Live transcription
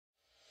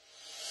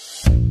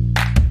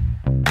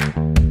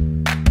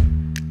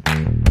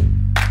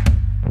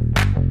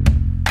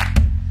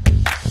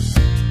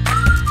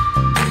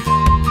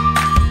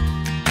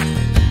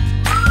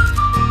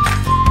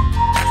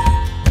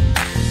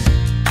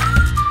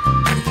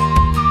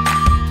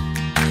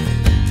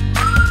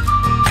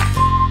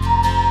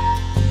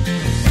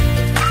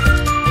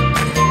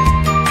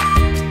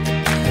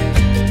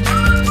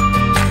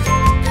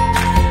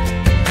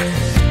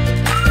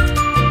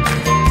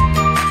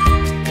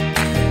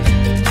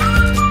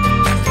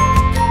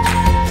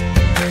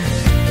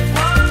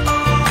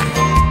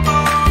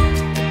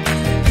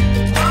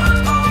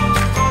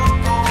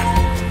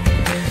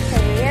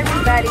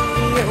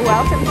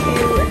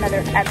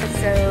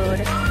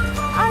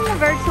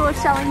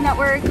Dredging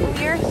Network.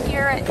 We're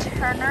here at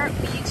Turner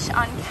Beach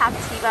on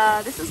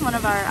Captiva. This is one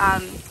of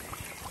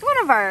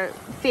our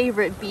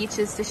favorite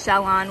beaches to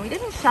shell on. We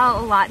didn't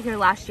shell a lot here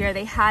last year.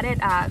 They had it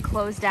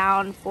closed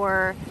down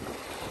for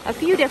a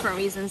few different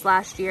reasons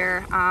last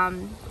year.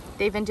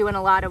 They've been doing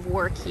a lot of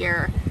work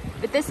here,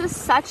 but this is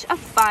such a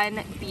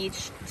fun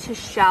beach to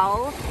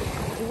shell.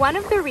 One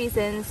of the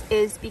reasons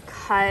is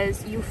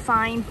because you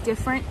find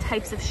different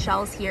types of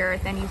shells here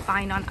than you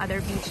find on other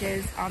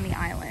beaches on the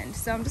island.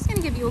 So I'm just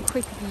gonna give you a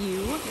quick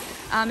view.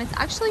 It's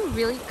actually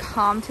really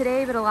calm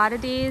today, but a lot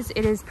of days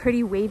it is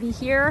pretty wavy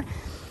here.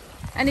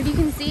 And if you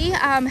can see,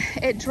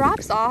 it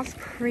drops off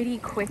pretty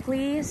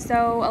quickly.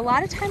 So a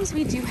lot of times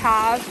we do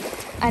have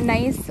a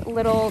nice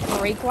little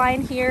break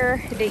line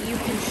here that you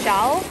can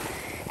shell,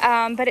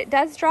 but it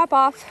does drop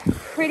off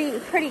pretty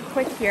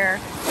quick here.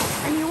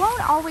 And you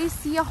won't always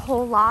see a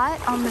whole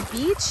lot on the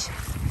beach,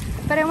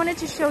 but I wanted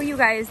to show you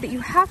guys that you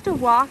have to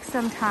walk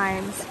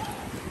sometimes,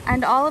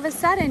 and all of a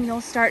sudden you'll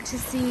start to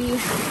see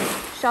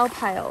shell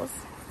piles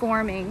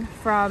forming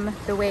from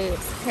the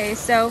waves. Okay,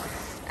 so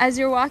as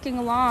you're walking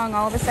along,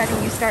 all of a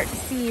sudden you start to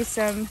see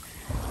some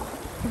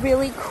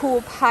really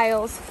cool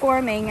piles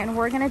forming, and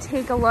we're gonna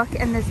take a look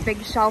in this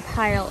big shell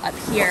pile up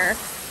here.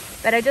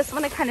 But I just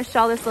want to kind of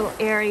shell this little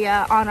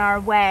area on our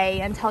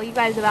way and tell you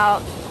guys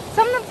about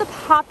some of the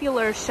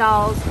popular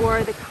shells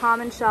or the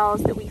common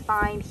shells that we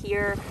find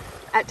here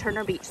at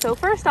Turner Beach. So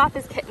first off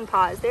is kitten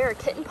paws. There are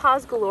kitten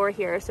paws galore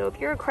here. So if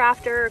you're a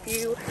crafter,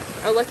 if you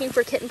are looking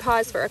for kitten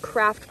paws for a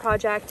craft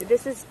project,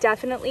 this is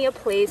definitely a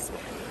place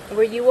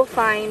where you will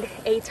find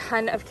a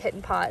ton of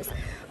kitten paws.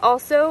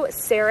 Also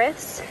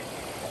serifs,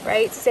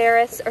 right?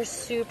 Serifs are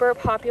super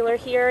popular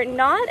here.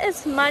 Not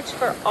as much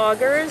for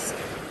augers.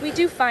 We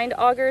do find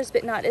augers,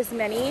 but not as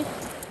many.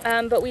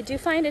 But we do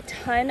find a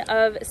ton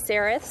of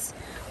serifs.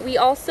 We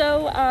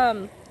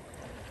also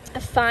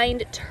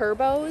find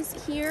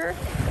turbos here,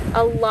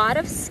 a lot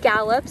of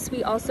scallops.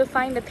 We also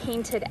find the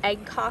painted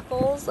egg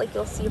cockles, like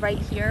you'll see right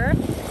here.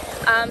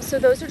 So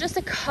those are just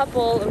a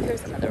couple. Oh,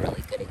 here's another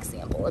really good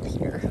example up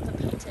here of a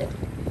painted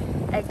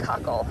egg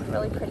cockle,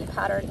 really pretty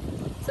pattern.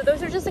 So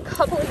those are just a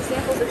couple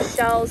examples of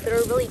shells that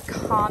are really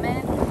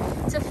common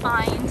to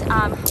find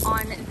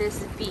on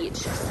this beach.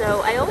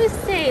 So I always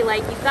say,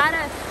 like, you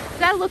gotta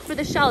look for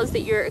the shells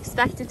that you're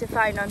expected to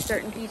find on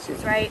certain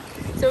beaches, right?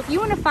 So if you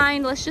want to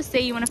find, let's just say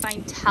you want to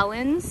find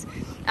talons,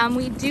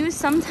 we do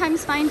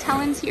sometimes find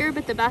talons here,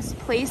 but the best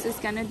place is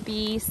going to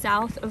be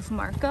south of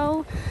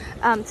Marco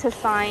to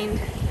find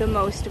the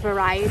most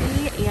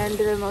variety and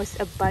the most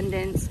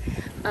abundance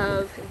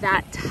of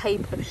that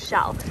type of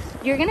shell.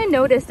 You're going to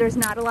notice there's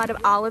not a lot of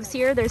olives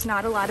here, there's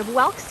not a lot of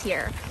whelks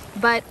here,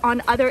 but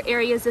on other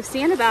areas of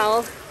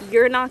Sanibel,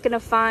 you're not going to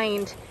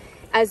find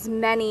as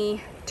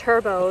many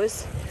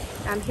turbos.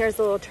 Here's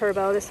a little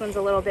turbo. This one's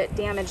a little bit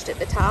damaged at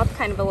the top,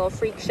 kind of a little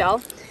freak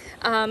shell.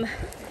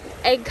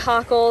 Egg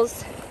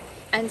cockles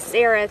and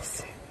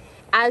serifs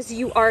as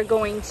you are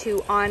going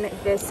to on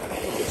this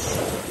beach.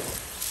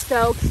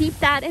 So keep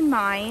that in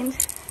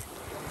mind.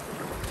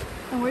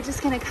 And we're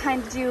just gonna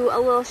kind of do a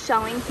little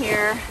shelling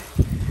here,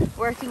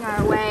 working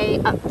our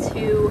way up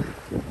to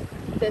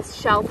this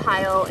shell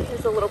pile.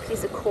 Here's a little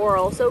piece of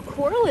coral. So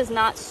coral is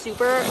not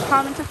super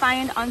common to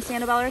find on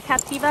Sanibel or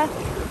Captiva,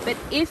 but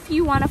if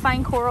you want to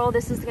find coral,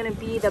 this is going to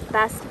be the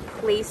best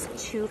place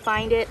to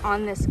find it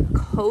on this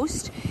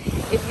coast.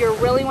 If you're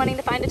really wanting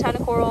to find a ton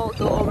of coral,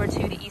 go over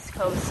to the East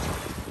Coast,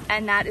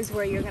 and that is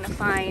where you're going to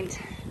find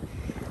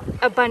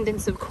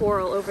abundance of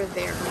coral over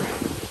there.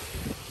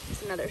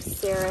 There's another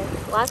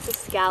serif, lots of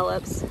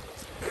scallops.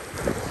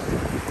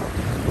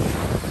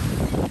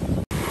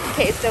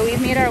 Okay, so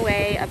we've made our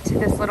way up to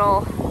this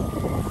little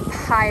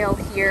pile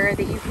here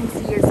that you can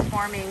see is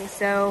forming.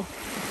 So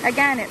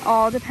again, it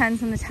all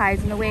depends on the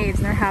tides and the waves,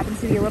 and there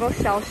happens to be a little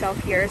shell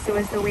shelf here. So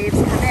as the waves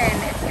come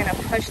in, it's gonna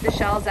push the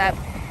shells up,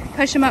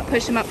 push them up,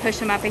 push them up, push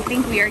them up. I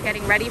think we are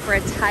getting ready for a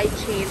tide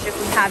change if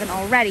we haven't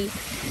already.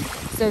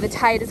 So the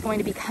tide is going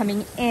to be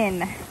coming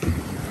in.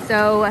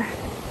 So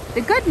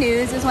the good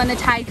news is when the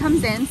tide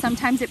comes in,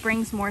 sometimes it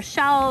brings more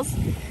shells,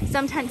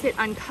 sometimes it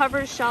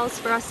uncovers shells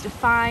for us to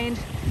find.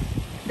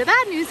 The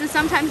bad news is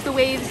sometimes the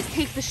waves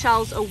take the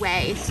shells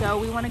away, so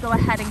we want to go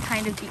ahead and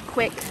kind of be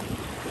quick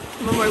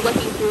when we're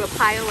looking through a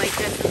pile like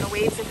this and the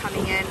waves are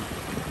coming in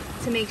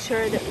to make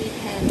sure that we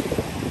can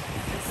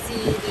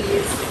see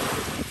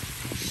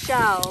these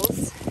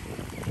shells.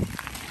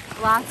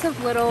 Lots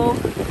of little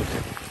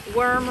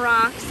worm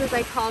rocks, as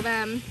I call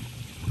them,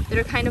 that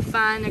are kind of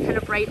fun. They're kind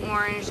of bright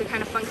orange, they're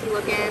kind of funky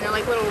looking. They're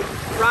like little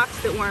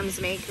rocks that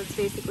worms make. That's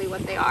basically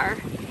what they are.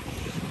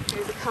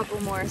 There's a couple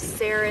more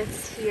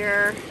serifs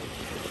here.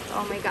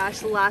 Oh my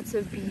gosh, lots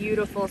of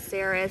beautiful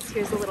serifs.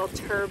 Here's a little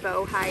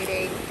turbo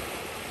hiding.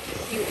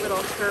 Cute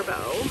little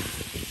turbo.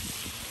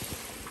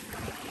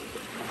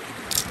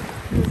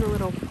 There's a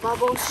little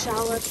bubble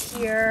shell up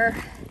here.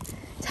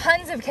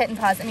 Tons of kitten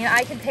paws. I mean,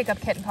 I could pick up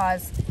kitten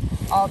paws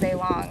all day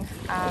long.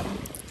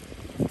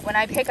 When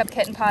I pick up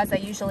kitten paws, I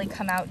usually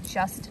come out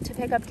just to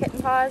pick up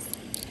kitten paws.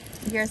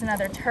 Here's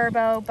another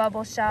turbo,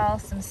 bubble shell,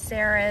 some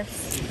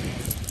serifs.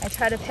 I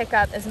try to pick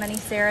up as many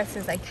serifs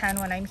as I can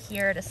when I'm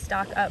here to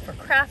stock up for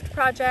craft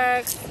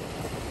projects,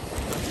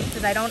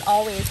 because I don't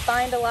always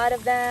find a lot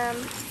of them.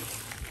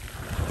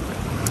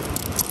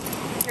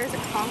 Here's a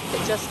conch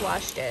that just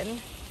washed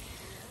in.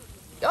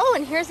 Oh,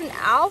 and here's an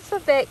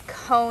alphabet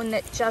cone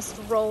that just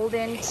rolled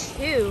in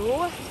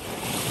too.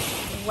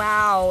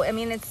 Wow. I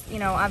mean, it's, you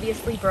know,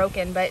 obviously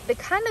broken, but the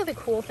kind of the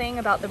cool thing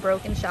about the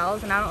broken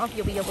shells, and I don't know if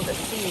you'll be able to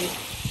see,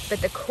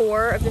 but the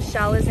core of the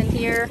shell is in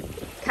here,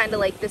 kind of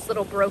like this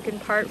little broken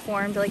part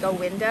formed like a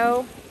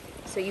window,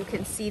 so you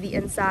can see the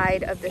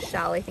inside of the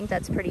shell. I think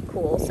that's pretty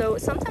cool. So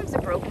sometimes the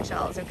broken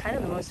shells are kind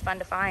of the most fun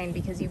to find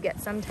because you get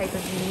some type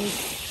of unique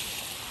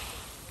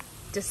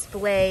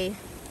display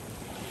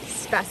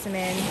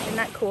specimen. Isn't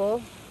that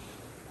cool?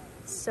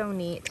 So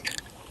neat.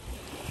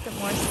 Some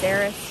more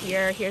serifs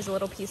here. Here's a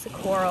little piece of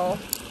coral.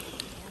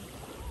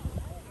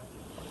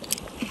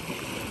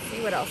 Let's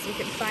see what else we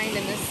can find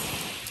in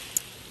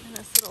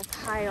this little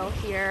pile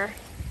here.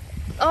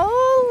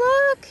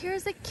 Oh, look,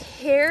 here's a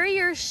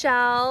carrier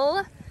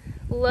shell.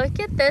 Look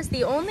at this.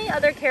 The only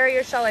other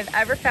carrier shell I've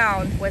ever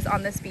found was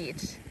on this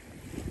beach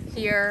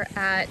here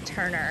at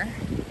Turner.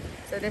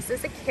 So this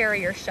is a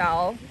carrier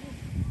shell.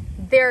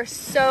 They're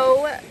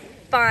so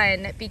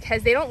fun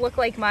because they don't look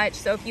like much.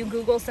 So if you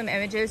Google some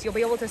images, you'll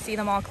be able to see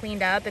them all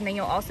cleaned up, and then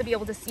you'll also be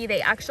able to see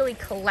they actually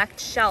collect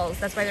shells.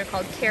 That's why they're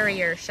called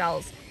carrier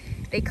shells.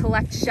 They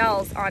collect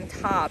shells on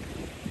top.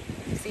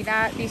 See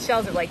that? These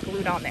shells are like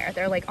glued on there.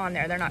 They're like on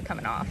there. They're not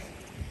coming off.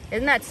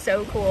 Isn't that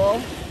so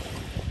cool?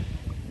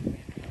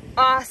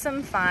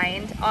 Awesome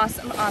find.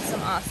 Awesome,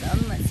 awesome,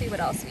 awesome. Let's see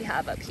what else we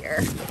have up here.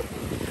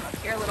 Up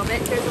here a little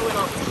bit. Here's a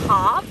little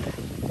top.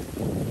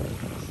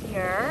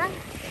 Here.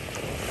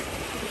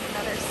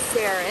 Another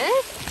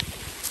serif.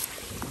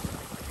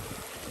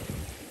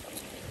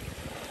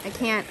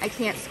 I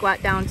can't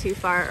squat down too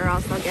far or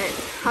else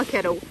I'll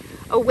get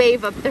a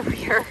wave up the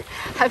rear.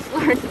 I've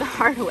learned the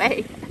hard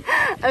way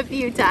a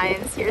few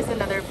times. Here's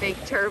another big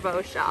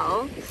turbo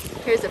shell.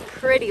 Here's a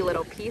pretty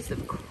little piece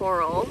of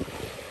coral.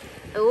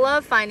 I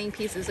love finding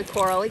pieces of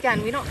coral.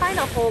 Again, we don't find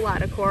a whole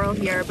lot of coral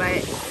here, but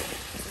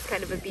this is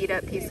kind of a beat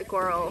up piece of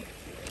coral.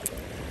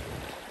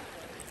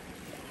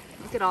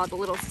 Look at all the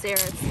little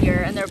serifs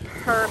here, and they're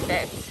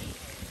perfect.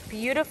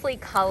 Beautifully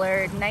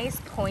colored,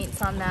 nice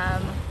points on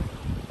them.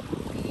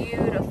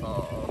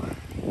 Beautiful.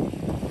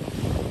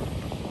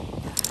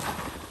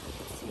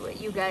 Let's see what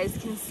you guys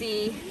can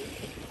see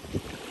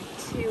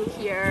too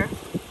here.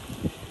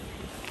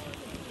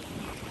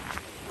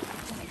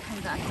 Let me come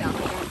back down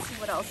again and see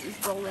what else is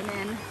rolling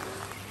in.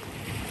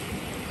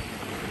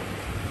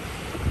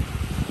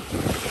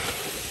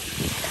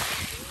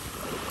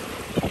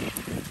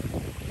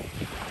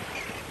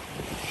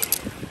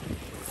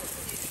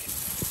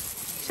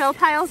 Shell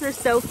piles are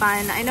so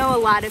fun. I know a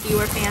lot of you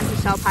are fans of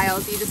shell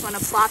piles. You just want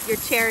to plop your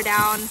chair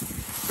down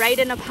right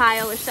in a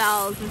pile of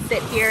shells and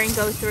sit here and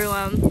go through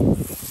them.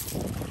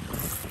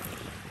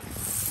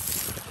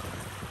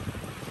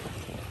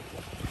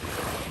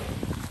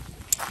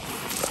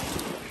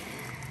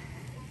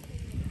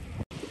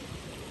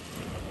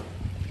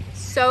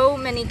 So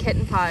many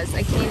kitten paws.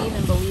 I can't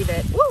even believe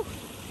it. Woo!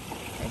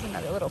 There's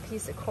another little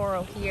piece of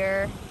coral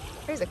here.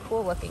 There's a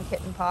cool looking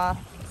kitten paw.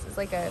 This is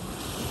like a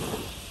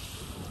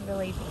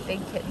really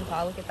big kitten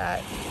paw. Look at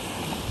that.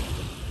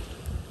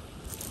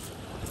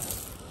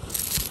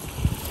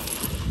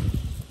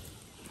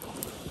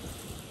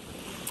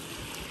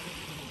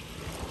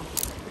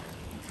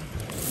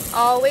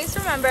 Always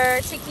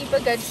remember to keep a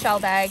good shell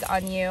bag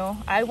on you.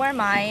 I wear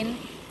mine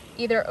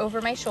either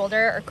over my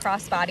shoulder or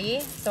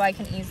crossbody, so I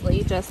can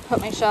easily just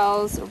put my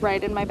shells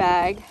right in my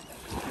bag,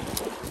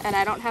 and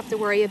I don't have to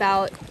worry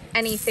about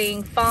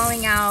anything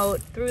falling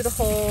out through the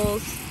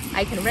holes.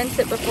 I can rinse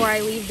it before I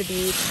leave the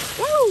beach.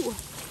 Woo!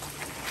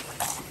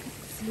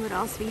 Let's see what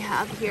else we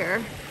have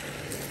here.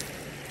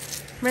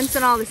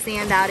 Rinsing all the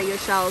sand out of your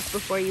shells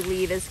before you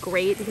leave is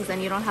great, because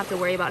then you don't have to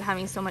worry about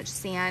having so much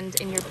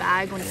sand in your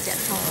bag when you get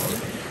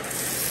home.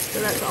 So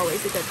that's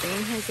always a good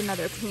thing. Here's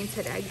another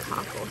painted egg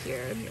cockle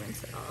here. Let me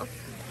rinse it off.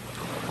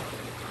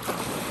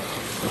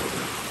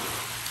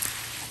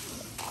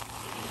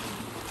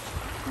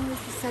 Oh,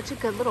 this is such a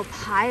good little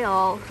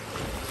pile.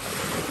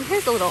 And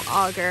here's a little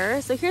auger.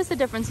 So here's the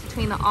difference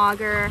between the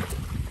auger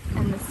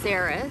and the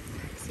serif,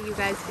 so you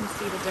guys can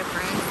see the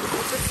difference.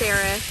 This is the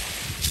serif.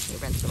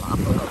 Let me rinse them off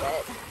a little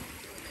bit.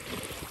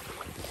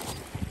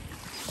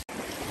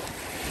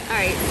 All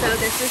right, so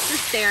this is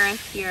the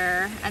serif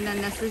here, and then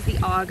this is the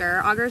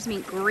auger. Augers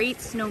make great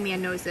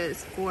snowman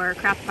noses for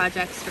craft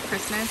projects for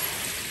Christmas.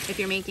 If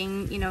you're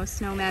making, you know,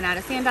 snowmen out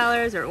of sand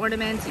dollars or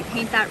ornaments, you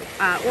paint that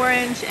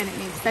orange, and it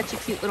makes such a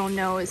cute little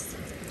nose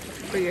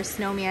for your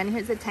snowman.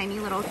 Here's a tiny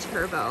little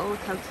turbo. Look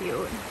how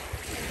cute.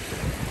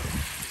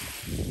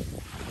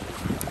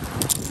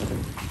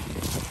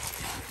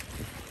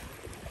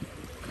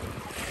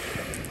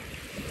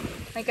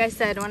 Like I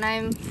said, when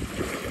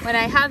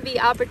I have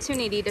the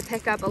opportunity to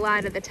pick up a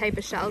lot of the type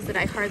of shells that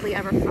I hardly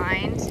ever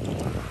find,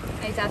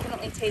 I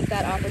definitely take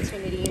that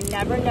opportunity. You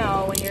never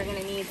know when you're going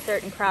to need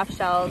certain craft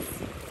shells.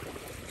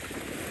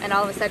 and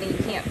all of a sudden you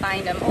can't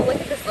find them. Oh, look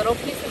at this little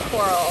piece of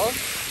coral.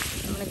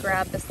 I'm gonna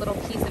grab this little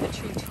piece of a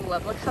true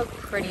tulip. Look how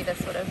pretty this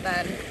would have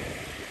been.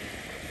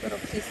 Little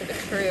piece of a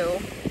true.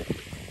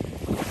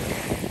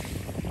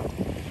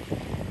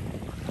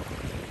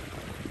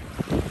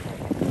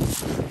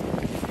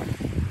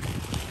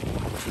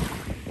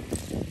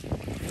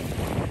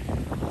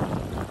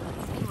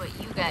 Let's see what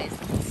you guys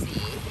can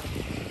see.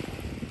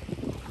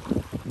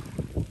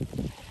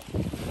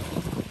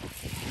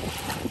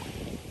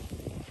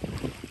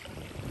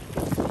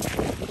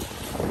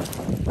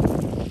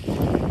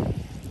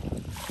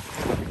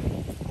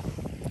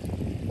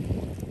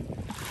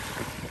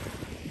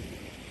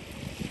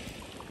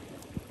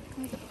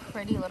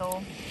 Pretty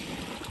little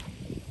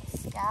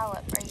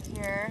scallop right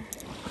here.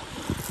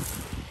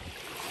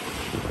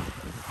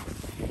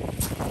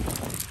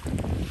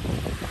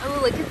 Oh,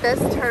 look at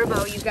this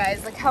turbo, you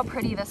guys. Look how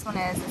pretty this one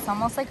is. It's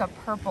almost like a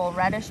purple,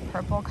 reddish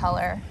purple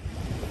color.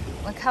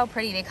 Look how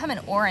pretty. They come in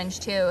orange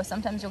too.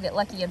 Sometimes you'll get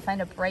lucky and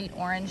find a bright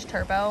orange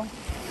turbo.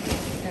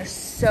 They're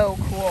so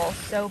cool,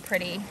 so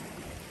pretty.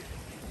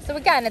 So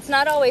again, it's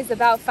not always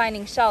about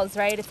finding shells,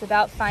 right? It's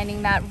about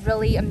finding that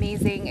really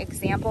amazing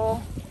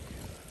example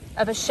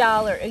of a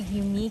shell, or a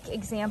unique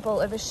example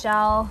of a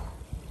shell.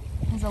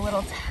 There's a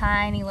little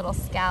tiny little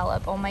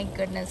scallop. Oh my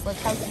goodness, look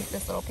how cute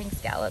this little pink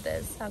scallop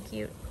is. How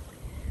cute,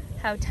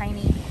 how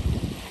tiny.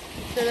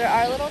 So there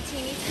are little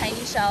teeny tiny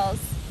shells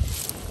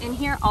in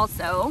here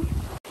also.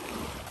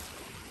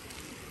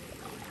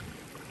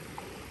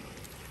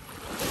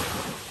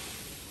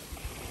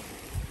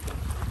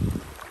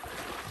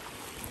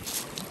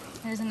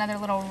 There's another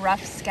little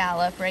rough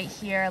scallop right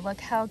here. Look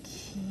how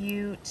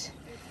cute.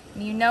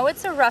 You know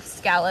it's a rough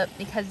scallop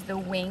because the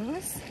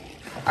wings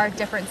are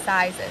different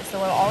sizes. So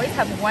it'll always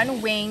have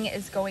one wing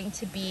is going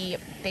to be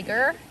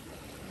bigger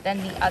than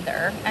the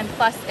other. And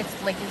plus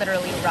it's like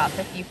literally rough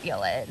if you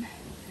feel it.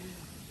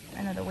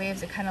 I know the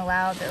waves are kind of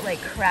loud. They're like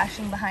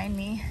crashing behind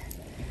me.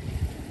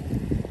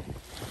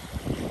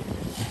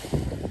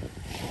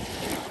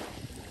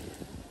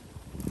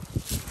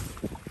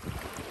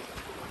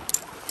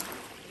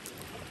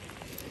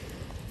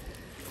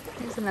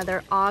 There's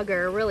another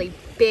auger, really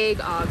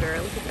big auger.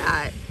 Look at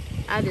that.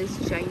 That is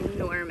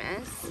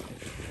ginormous.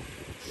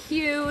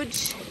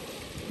 Huge.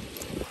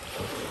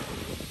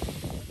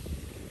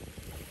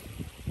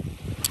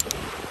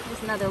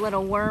 There's another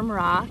little worm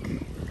rock.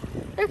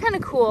 They're kind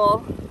of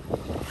cool.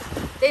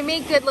 They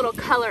make good little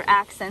color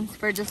accents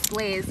for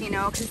displays, you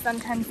know, because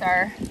sometimes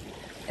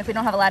if we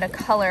don't have a lot of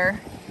color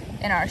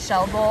in our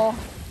shell bowl,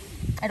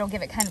 it'll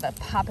give it kind of a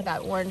pop of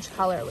that orange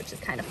color, which is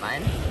kind of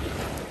fun.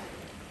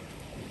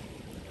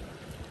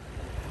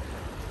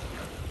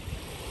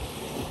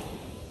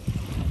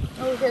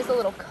 Oh, here's a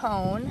little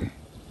cone,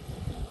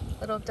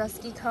 little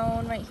dusky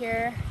cone right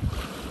here.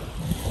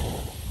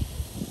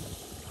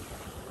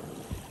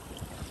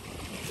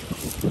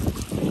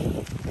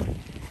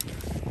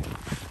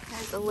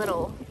 There's a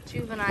little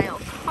juvenile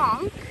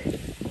conch.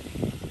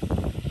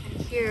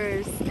 And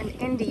here's an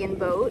Indian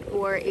boat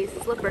or a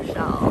slipper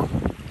shell.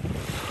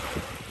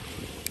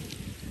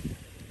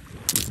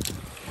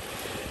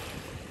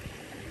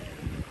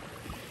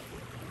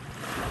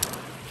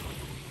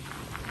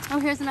 Oh,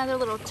 here's another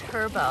little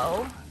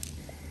turbo.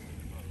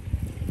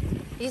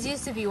 These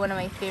used to be one of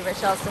my favorite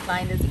shells to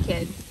find as a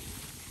kid.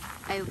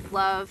 I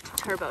loved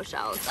turbo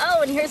shells.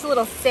 Oh, and here's a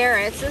little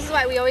cerat. This is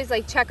why we always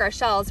like check our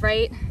shells,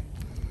 right?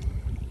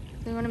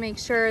 We want to make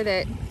sure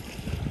that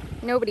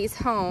nobody's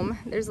home.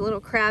 There's a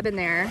little crab in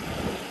there.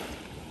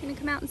 You gonna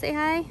come out and say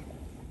hi?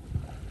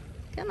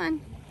 Come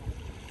on.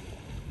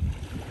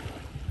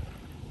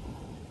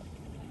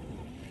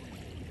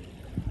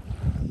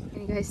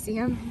 Can you guys see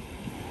him?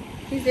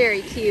 He's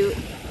very cute.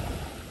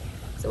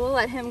 So we'll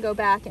let him go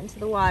back into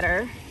the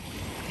water.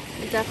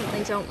 We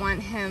definitely don't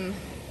want him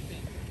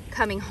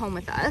coming home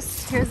with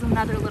us. Here's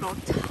another little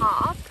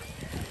top.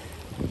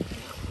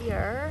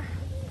 Here,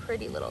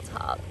 pretty little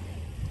top.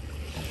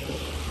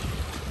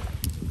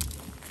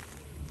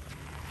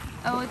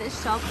 Oh,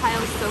 this shell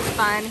pile is so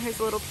fun. Here's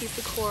a little piece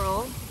of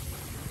coral.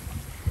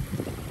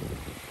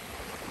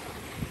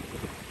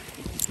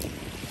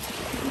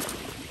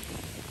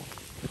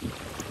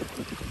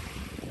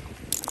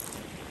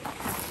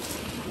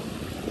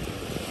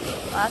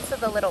 Lots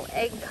of the little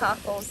egg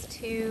cockles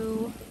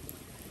too.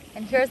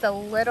 And here's a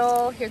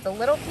little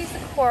piece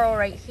of coral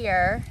right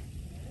here.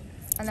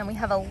 And then we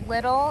have a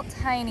little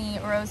tiny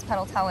rose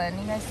petal tellin.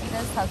 You guys see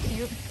this? How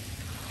cute?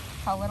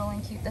 How little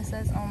and cute this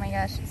is. Oh my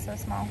gosh, it's so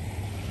small.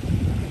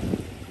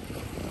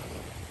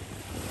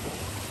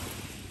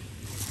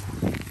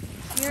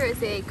 Here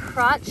is a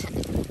crotch.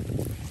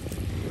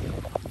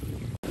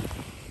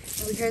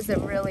 Oh, here's a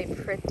really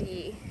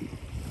pretty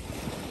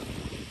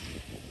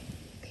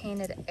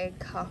painted egg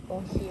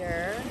cockle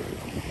here.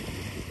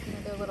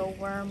 Another little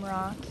worm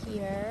rock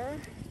here.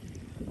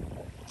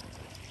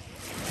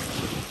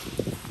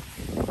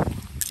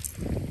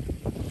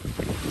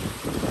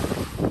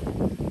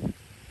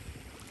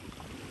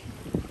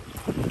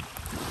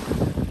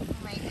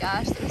 Oh my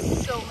gosh,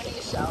 there's so many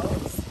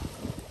shells.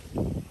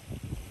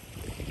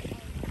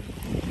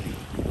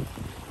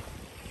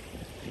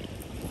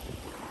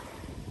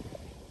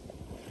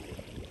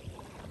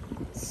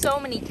 so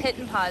many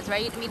kitten paws,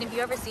 right? I mean, have you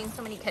ever seen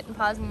so many kitten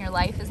paws in your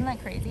life? Isn't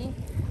that crazy?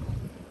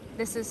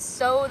 This is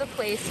so the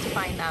place to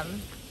find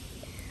them.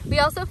 We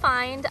also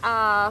find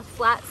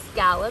flat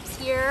scallops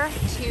here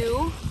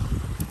too,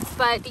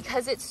 but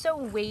because it's so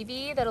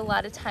wavy that a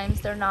lot of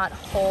times they're not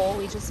whole,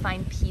 we just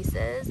find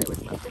pieces. I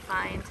would love to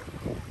find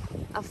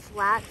a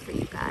flat for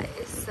you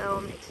guys. So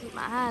I'm gonna keep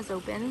my eyes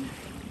open.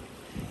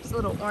 There's a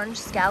little orange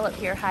scallop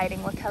here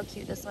hiding. Look how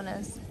cute this one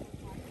is.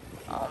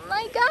 Oh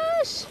my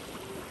gosh,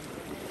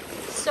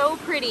 so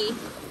pretty.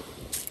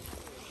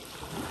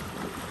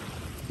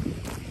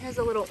 Here's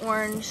a little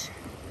orange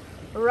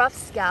rough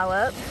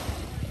scallop.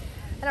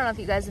 I don't know if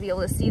you guys will be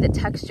able to see the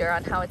texture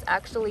on how it's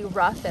actually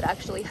rough. It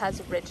actually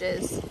has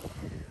ridges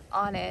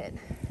on it.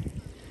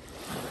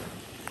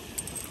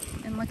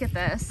 And look at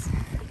this.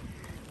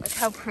 Look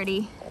how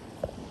pretty.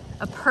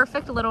 A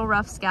perfect little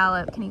rough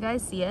scallop. Can you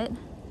guys see it?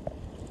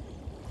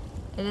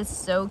 It is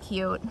so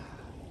cute.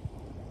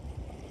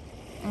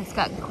 And it's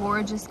got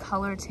gorgeous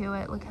color to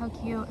it. Look how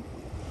cute.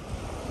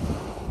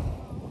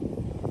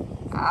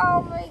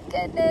 Oh my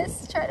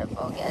goodness. Try to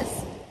focus.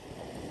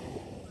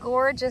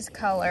 Gorgeous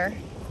color.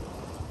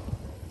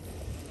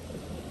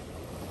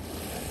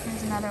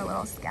 There's another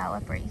little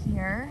scallop right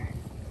here.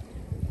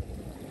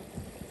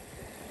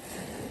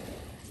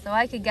 So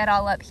I could get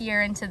all up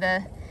here into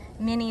the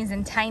minis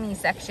and tiny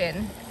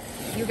section.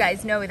 You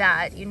guys know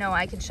that. You know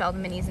I could shell the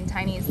minis and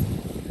tinies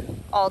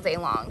all day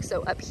long.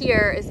 So up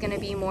here is going to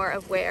be more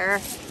of where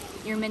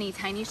your mini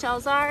tiny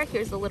shells are.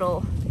 Here's a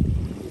little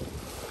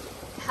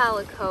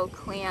calico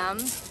clam.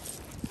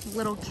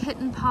 Little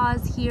kitten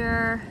paws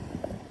here.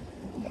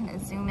 I'm going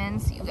to zoom in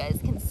so you guys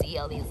can see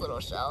all these little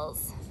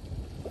shells.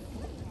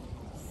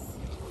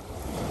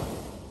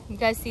 You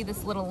guys see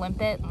this little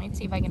limpet? Let me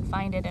see if I can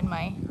find it in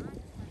my...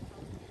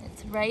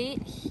 It's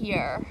right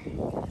here.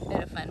 I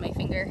gotta find my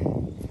finger.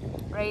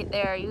 Right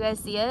there. You guys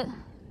see it?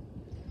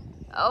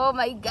 Oh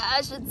my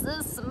gosh, it's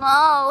so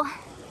small.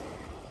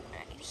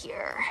 Right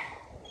here.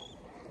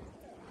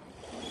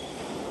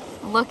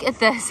 Look at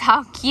this,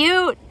 how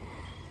cute.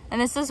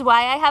 And this is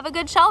why I have a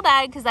good shell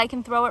bag, because I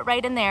can throw it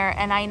right in there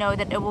and I know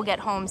that it will get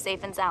home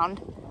safe and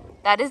sound.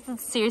 That is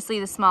seriously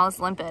the smallest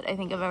limpet I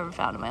think I've ever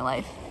found in my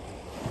life.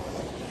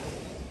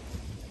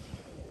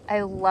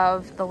 I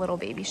love the little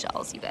baby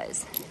shells, you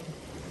guys.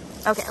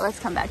 Okay, let's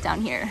come back down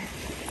here.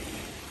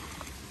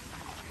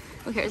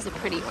 Oh, here's a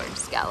pretty orange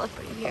scallop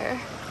right here.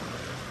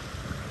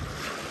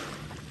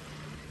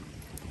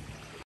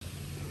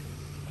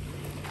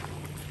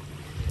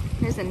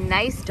 Here's a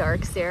nice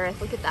dark serif.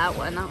 Look at that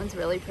one. That one's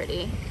really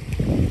pretty.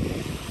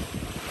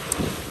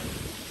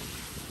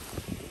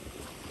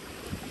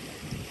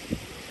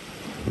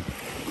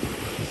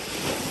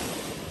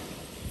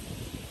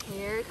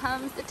 Here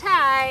comes the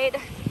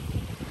tide.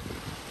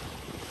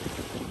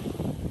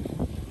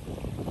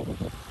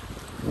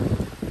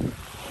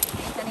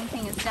 If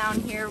anything is down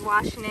here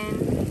washing in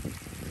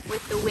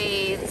with the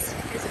waves.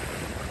 Here's a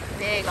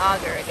big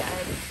auger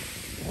again.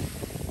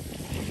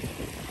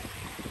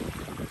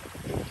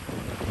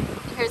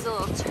 Here's a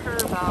little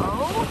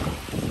turbo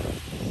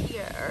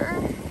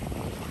here.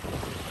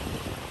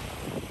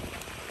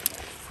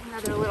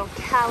 Another little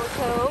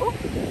calico.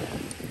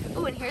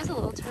 Oh, and here's a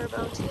little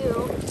turbo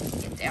too.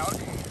 Get down.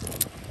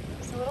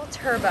 There's a little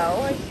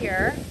turbo right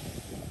here.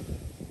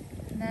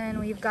 And then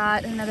we've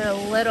got another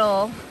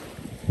little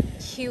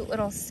cute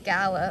little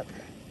scallop.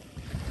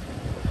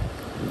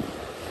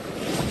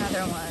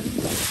 Another one.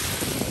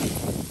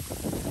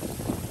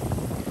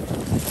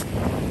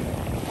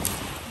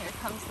 Here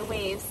comes the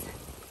waves.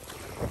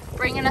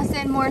 Bringing us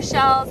in more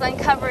shells,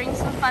 uncovering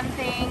some fun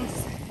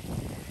things.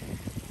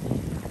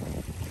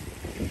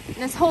 And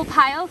this whole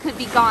pile could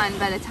be gone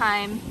by the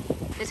time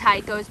the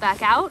tide goes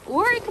back out,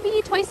 or it could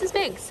be twice as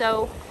big.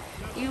 So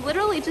you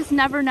literally just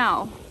never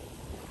know.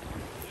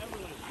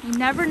 You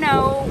never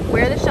know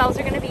where the shells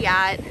are going to be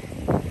at,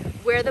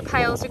 where the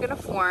piles are going to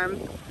form.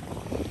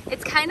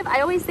 It's kind of,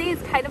 I always say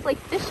it's kind of like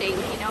fishing.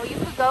 You know, you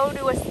could go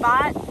to a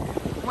spot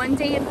one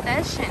day and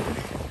fish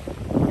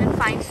and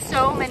find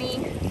so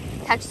many,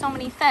 catch so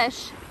many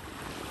fish,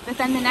 but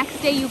then the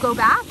next day you go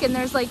back and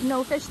there's like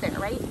no fish there,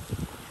 right?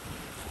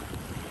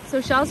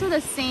 So shells are the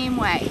same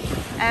way.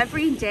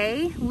 Every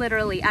day,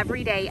 literally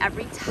every day,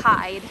 every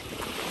tide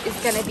is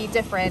gonna be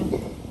different.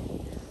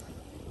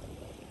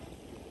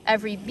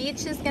 Every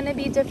beach is gonna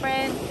be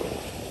different.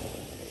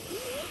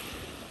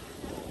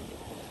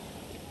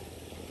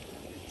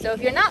 So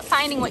if you're not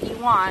finding what you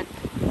want,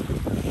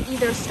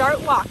 either start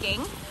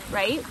walking,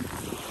 right?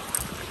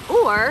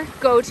 Or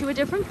go to a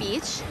different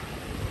beach,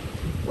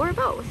 or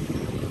both.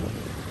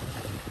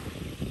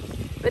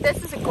 But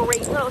this is a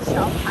great little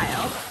shell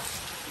pile.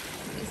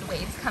 These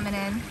waves coming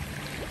in.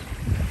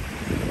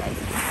 You guys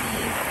can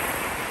see.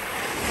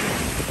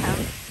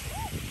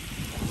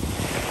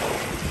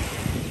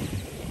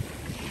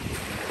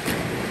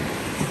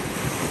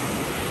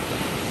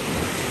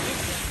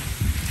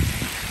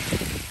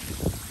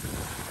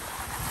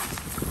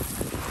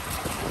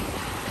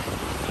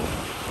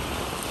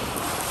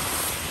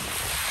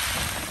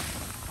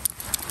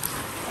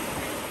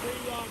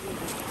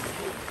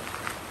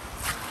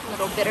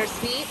 little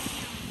bittersweet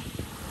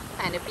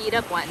and a beat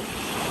up one.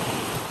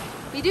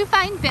 We do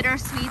find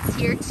bittersweets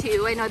here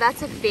too. I know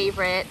that's a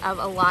favorite of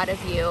a lot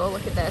of you.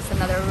 Look at this,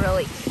 another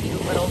really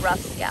cute little rough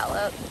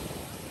scallop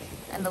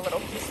and the little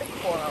piece of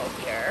coral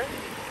here.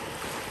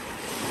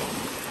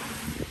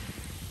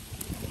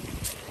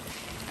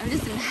 I'm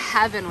just in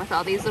heaven with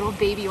all these little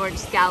baby orange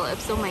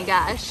scallops. Oh my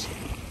gosh.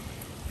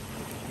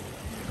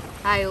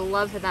 I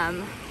love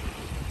them.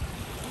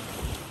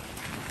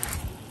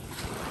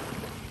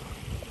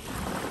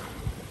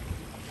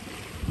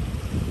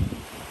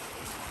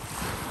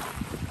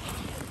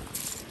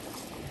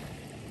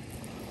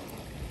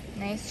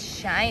 Nice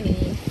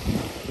shiny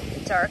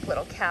dark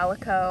little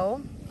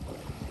calico.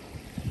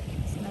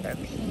 It's another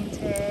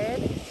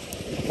painted.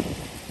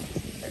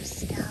 Another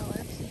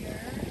scallop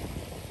here.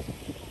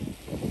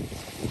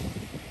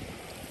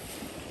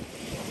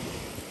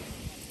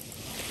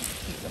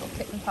 Cute little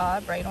kitten paw,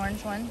 bright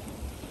orange one.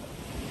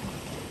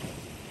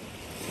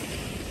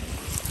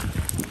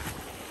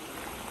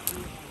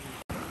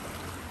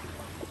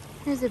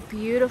 Here's a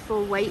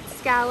beautiful white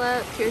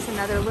scallop. Here's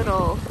another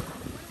little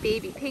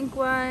baby pink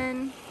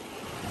one.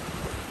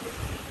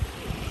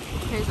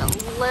 Here's a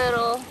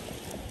little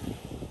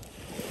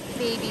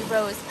baby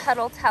rose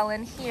petal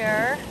talon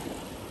here.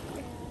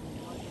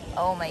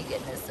 Oh my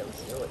goodness, so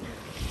cute.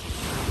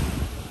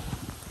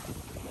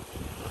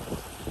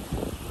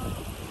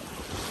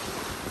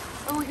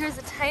 Oh, here's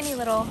a tiny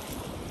little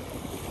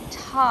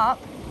top.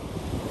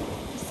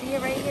 You see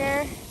it right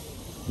here?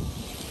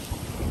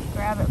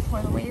 Grab it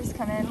before the waves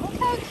come in. Look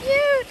how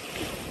cute!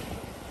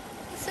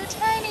 It's so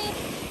tiny.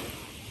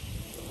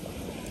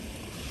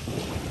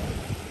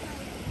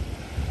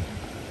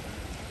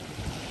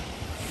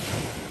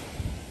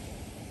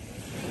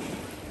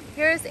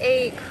 Here's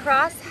a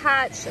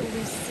crosshatch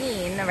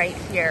lucine right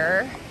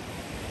here.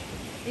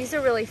 These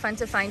are really fun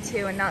to find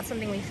too, and not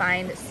something we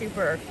find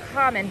super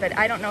common, but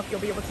I don't know if you'll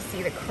be able to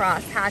see the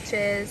cross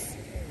hatches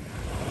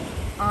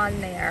on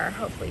there.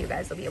 Hopefully you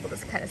guys will be able to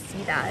kind of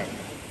see that.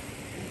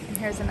 And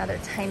here's another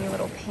tiny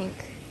little pink.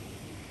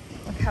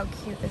 Look how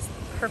cute this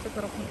perfect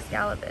little pink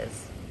scallop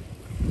is.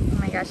 Oh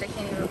my gosh, I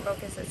can't even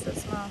focus, it's so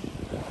small.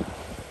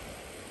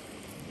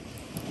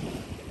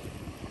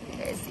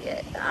 You guys see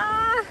it?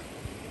 Ah!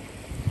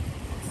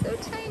 So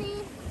tiny.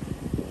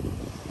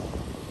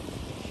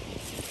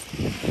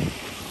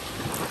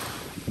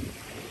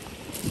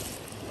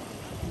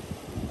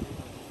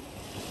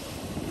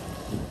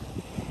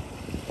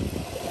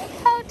 Look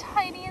how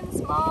tiny and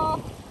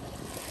small.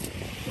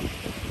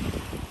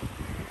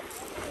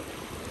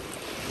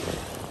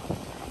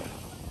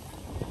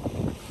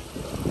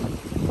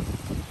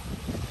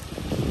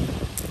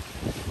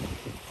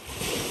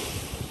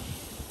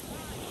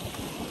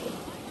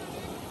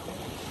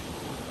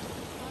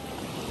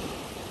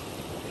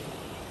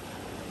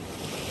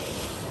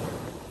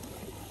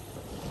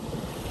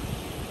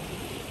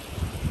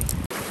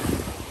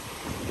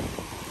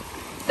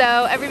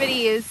 So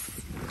everybody is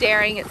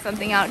staring at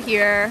something out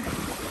here,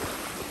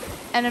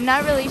 and I'm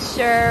not really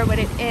sure what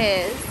it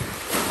is.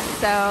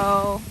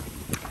 So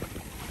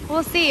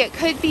we'll see. It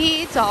could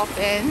be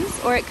dolphins,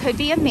 or it could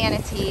be a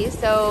manatee.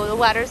 So the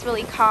water's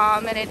really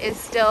calm, and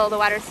the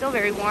water's still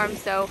very warm.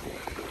 So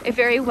it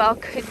very well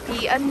could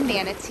be a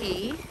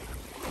manatee.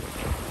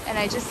 And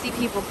I just see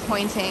people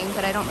pointing,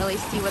 but I don't really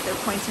see what they're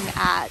pointing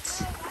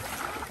at.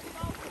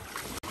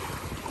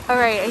 All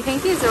right, I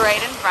think he's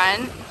right in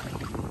front.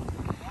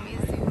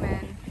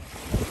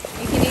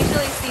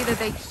 See the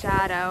big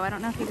shadow. I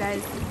don't know if you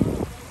guys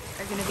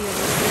are going to be able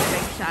to see the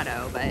big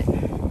shadow, but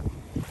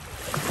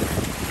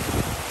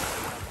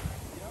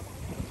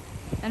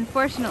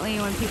unfortunately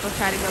when people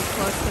try to go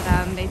close to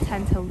them, they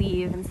tend to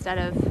leave instead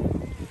of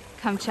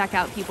come check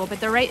out people. But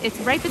it's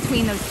right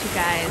between those two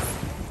guys,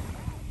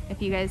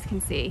 if you guys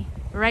can see.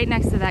 Right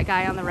next to that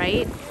guy on the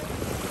right.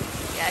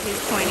 Yeah, he's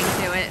pointing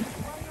to it.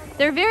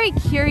 They're very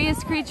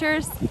curious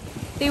creatures.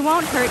 They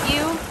won't hurt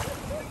you,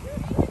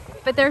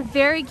 but they're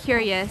very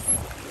curious.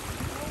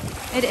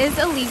 It is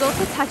illegal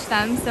to touch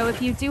them, so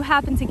if you do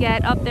happen to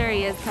get, oh, there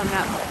he is coming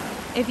up.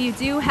 If you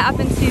do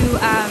happen to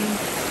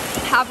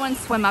have one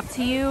swim up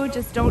to you,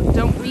 just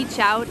don't reach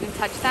out and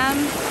touch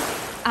them.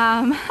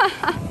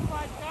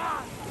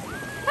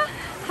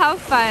 How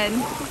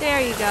fun. There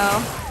you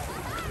go.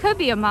 Could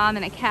be a mom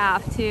and a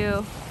calf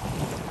too.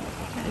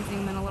 Try to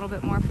zoom in a little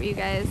bit more for you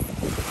guys.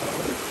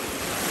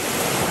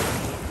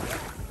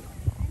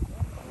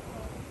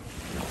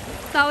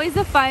 It's always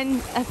a fun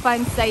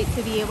sight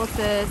to be able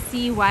to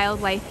see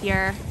wildlife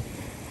here.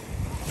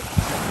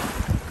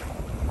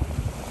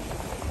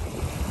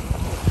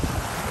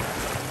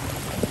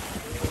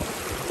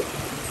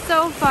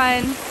 So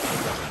fun.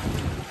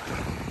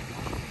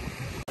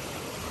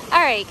 All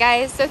right,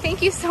 guys, so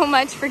thank you so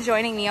much for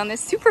joining me on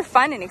this super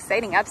fun and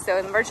exciting episode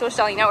of the Virtual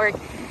Shelly Network.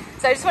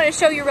 So I just want to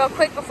show you real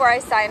quick before I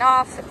sign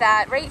off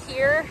that right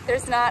here,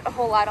 there's not a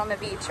whole lot on the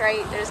beach,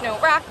 right? There's no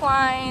rack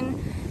line.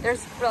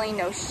 There's really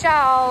no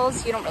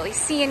shells. You don't really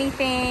see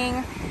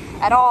anything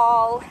at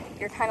all.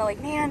 You're kind of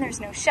like, man, there's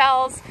no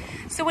shells.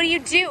 So what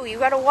do? You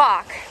gotta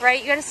walk,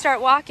 right? You gotta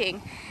start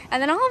walking.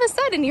 And then all of a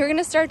sudden you're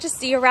gonna start to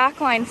see a rack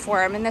line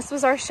form, and this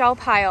was our shell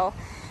pile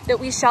that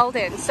we shelled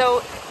in.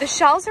 So the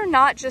shells are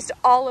not just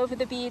all over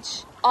the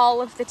beach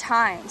all of the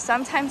time.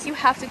 Sometimes you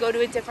have to go to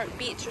a different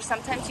beach, or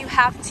sometimes you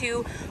have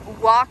to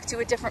walk to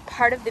a different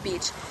part of the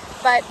beach.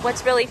 But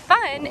what's really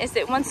fun is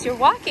that once you're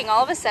walking,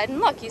 all of a sudden,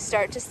 look, you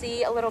start to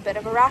see a little bit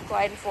of a rack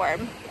line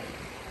form,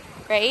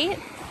 right?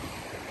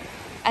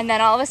 And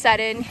then all of a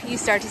sudden you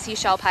start to see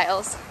shell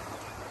piles.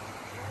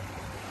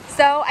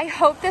 So I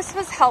hope this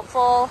was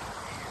helpful.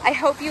 I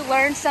hope you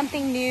learned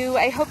something new.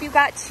 I hope you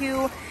got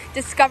to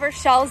discover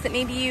shells that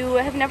maybe you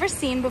have never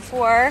seen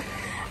before.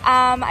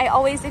 I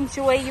always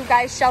enjoy you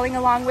guys shelling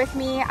along with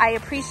me. I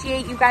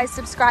appreciate you guys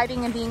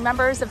subscribing and being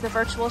members of the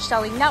Virtual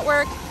Shelling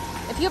Network.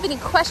 If you have any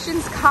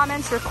questions,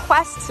 comments,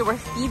 requests, or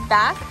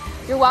feedback,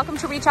 you're welcome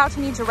to reach out to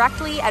me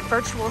directly at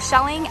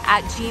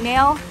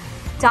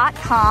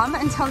virtualshelling@gmail.com.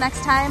 Until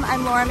next time,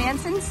 I'm Laura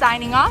Manson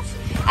signing off,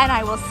 and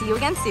I will see you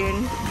again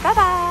soon.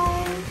 Bye-bye.